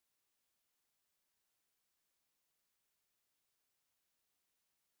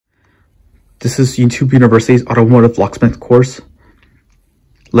This is YouTube University's Automotive Locksmith course.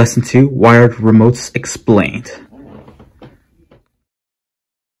 Lesson 2, Wired Remotes Explained.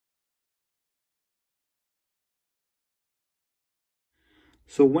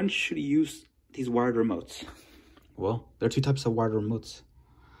 So when should you use these wired remotes? Well, there are two types of wired remotes.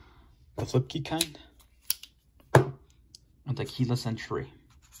 The flip key kind and the keyless entry.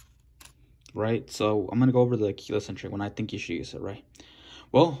 Right, so I'm going to go over the keyless entry when I think you should use it, right?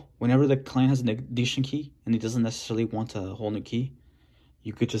 Well, whenever the client has an ignition key and he doesn't necessarily want a whole new key,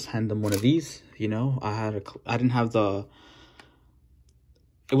 you could just hand them one of these. You know, I didn't have the,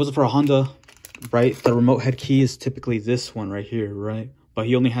 it wasn't for a Honda, right? The remote head key is typically this one right here, right? But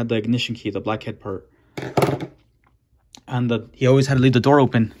he only had the ignition key, the black head part. And he always had to leave the door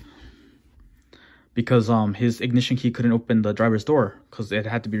open because his ignition key couldn't open the driver's door because it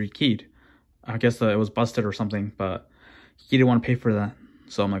had to be rekeyed. I guess it was busted or something, but he didn't want to pay for that.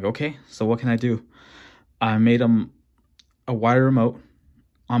 So I'm like, okay, so what can I do? I made him a wire remote,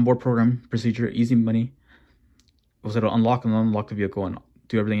 onboard program, procedure, easy money. It was able to unlock and unlock the vehicle and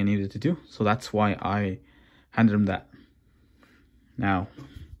do everything I needed to do. So that's why I handed him that. Now,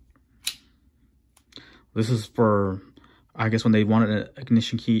 this is for, I guess, when they wanted an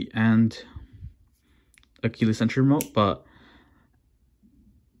ignition key and a keyless entry remote, but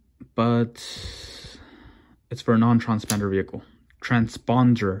it's for a non-transponder vehicle.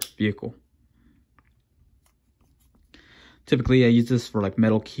 Transponder vehicle. Typically, I use this for like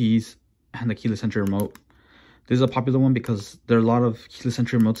metal keys and the keyless entry remote. This is a popular one because there are a lot of keyless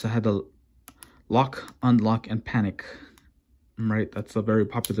entry remotes that had the lock, unlock, and panic. Right, that's a very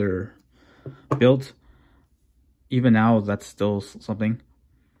popular build. Even now, that's still something.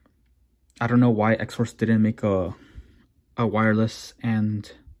 I don't know why Xhorse didn't make a wireless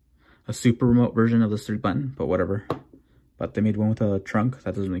and a super remote version of this 3-button, but whatever. But they made one with a trunk.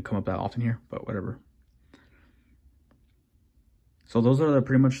 That doesn't really come up that often here, but whatever. So those are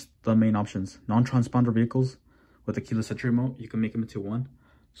pretty much the main options. Non-transponder vehicles with a keyless entry remote, you can make them into one.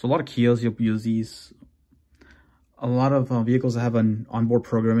 So a lot of Kias, you'll use these. A lot of vehicles that have an onboard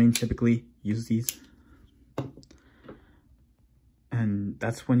programming typically use these. And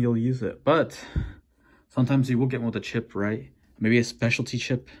that's when you'll use it. But sometimes you will get one with a chip, right? Maybe a specialty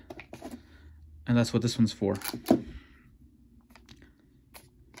chip. And that's what this one's for.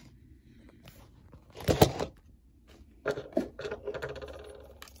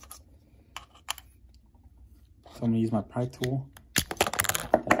 So I'm going to use my pry tool.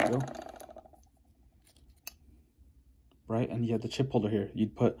 There we go. Right, and you have the chip holder here.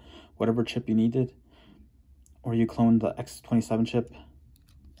 You'd put whatever chip you needed, or you clone the X27 chip.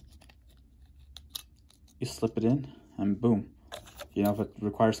 You slip it in, and boom. You know, if it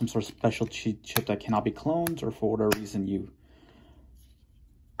requires some sort of special chip that cannot be cloned, or for whatever reason you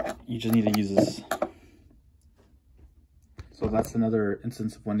just need to use this. So that's another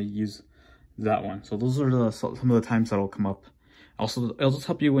instance of when to use that one. So those are some of the times that'll come up. Also, it'll just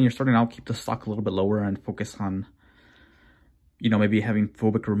help you when you're starting out, keep the stock a little bit lower and focus on, you know, maybe having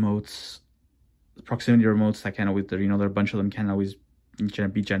phobic remotes, proximity remotes that can't always, you know, there are a bunch of them can't always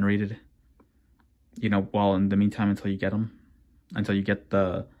be generated, you know, while in the meantime until you get them, until you get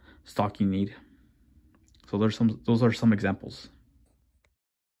the stock you need. So those are some examples.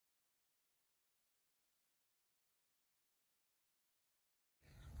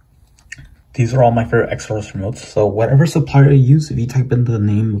 These are all my favorite Xhorse remotes. So whatever supplier you use, if you type in the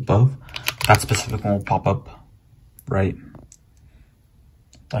name above, that specific one will pop up, right?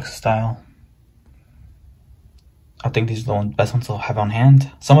 Lexus style. I think these are the best ones to have on hand.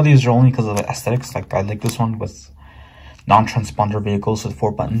 Some of these are only because of the aesthetics. Like I like this one with non-transponder vehicles with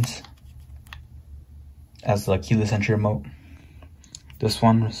 4 buttons as the keyless entry remote. This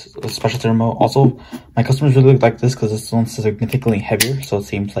one is a specialty remote. Also, my customers really like this because this one's significantly heavier, so it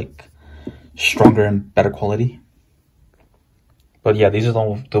seems like stronger and better quality. But yeah, these are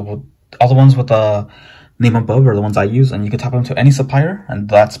all the ones with the name above are the ones I use, and you can tap them to any supplier and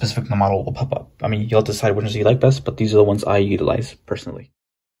that specific model will pop up. I mean, you'll decide which ones you like best, but these are the ones I utilize personally.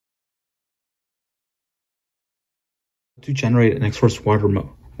 To generate an Xhorse wired remote,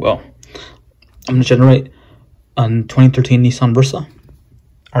 well, I'm going to generate a 2013 Nissan Versa.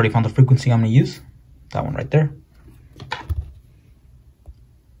 I already found the frequency I'm going to use, that one right there.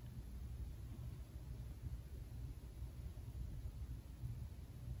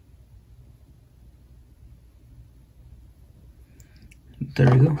 There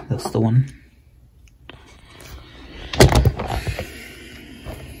we go, that's the one.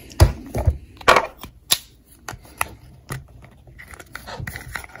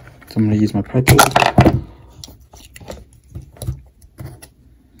 So I'm going to use my pry tool.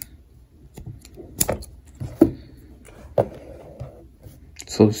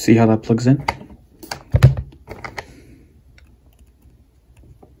 So see how that plugs in?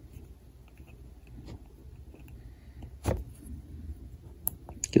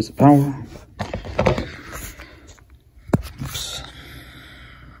 Gives it power. Oops.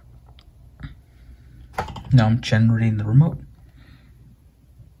 Now I'm generating the remote.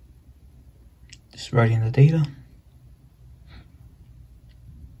 Just writing the data.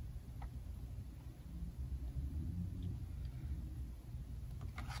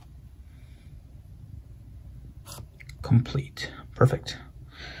 Complete. Perfect.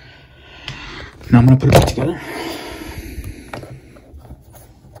 Now I'm going to put it back together.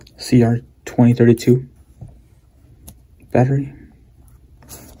 CR2032 battery.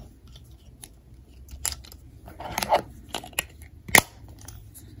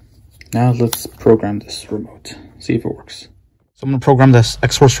 Now let's program this remote. See if it works. So I'm going to program this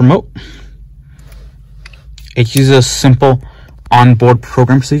Xhorse remote. It uses a simple onboard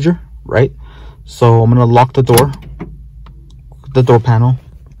program procedure, right? So I'm going to lock the door panel.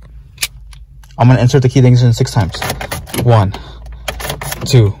 I'm going to insert the key ignition 6 times. 1,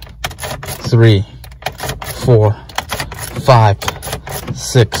 2, 3, 4, 5,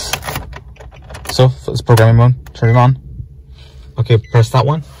 6. So it's programming mode. Turn it on. Okay, press that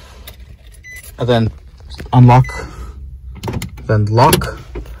one. And then unlock. Then lock.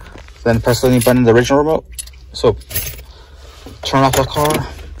 Then press the any button in the original remote. So turn off the car.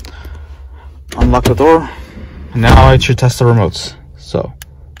 Unlock the door. Now I should test the remotes. So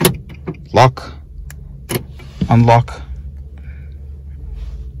lock. Unlock.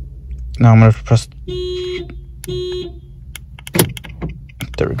 Now I'm going to press.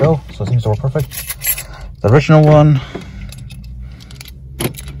 There we go. So it seems to work perfect. The original one.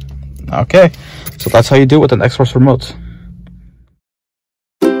 Okay. So that's how you do it with an Xhorse remote.